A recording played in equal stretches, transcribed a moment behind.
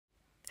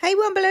Hey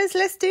Womblers,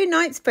 let's do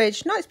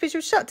Knightsbridge. Knightsbridge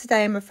was shut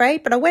today, I'm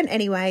afraid, but I went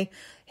anyway.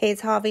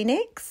 Here's Harvey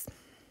Nicks.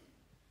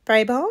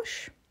 Very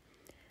posh.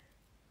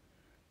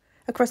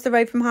 Across the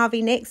road from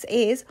Harvey Nicks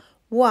is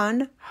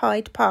 1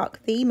 Hyde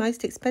Park, the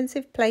most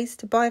expensive place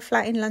to buy a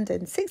flat in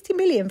London. 60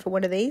 million for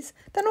one of these.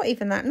 They're not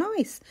even that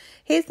nice.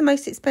 Here's the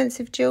most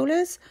expensive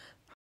jewellers.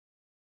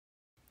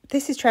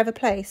 This is Trevor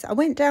Place. I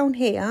went down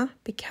here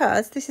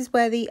because this is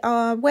where the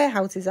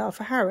warehouses are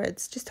for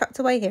Harrods, just tucked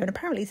away here, and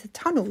apparently there's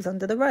tunnels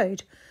under the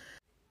road.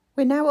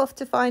 We're now off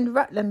to find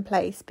Rutland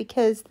Place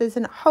because there's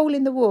a hole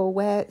in the wall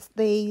where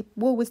the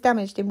wall was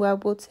damaged in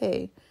World War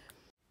II.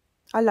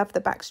 I love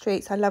the back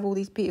streets. I love all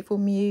these beautiful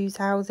mews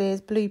houses.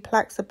 Blue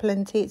plaques are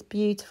plenty. It's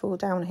beautiful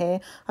down here.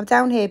 I'm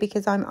down here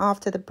because I'm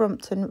after the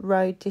Brompton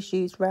Road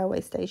disused railway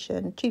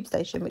station, tube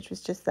station, which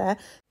was just there.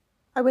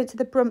 I went to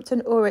the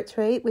Brompton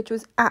Oratory, which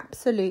was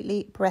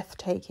absolutely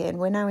breathtaking.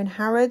 We're now in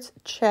Harrods.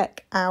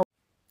 Check out.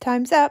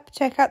 Time's up.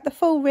 Check out the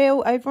full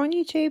reel over on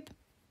YouTube.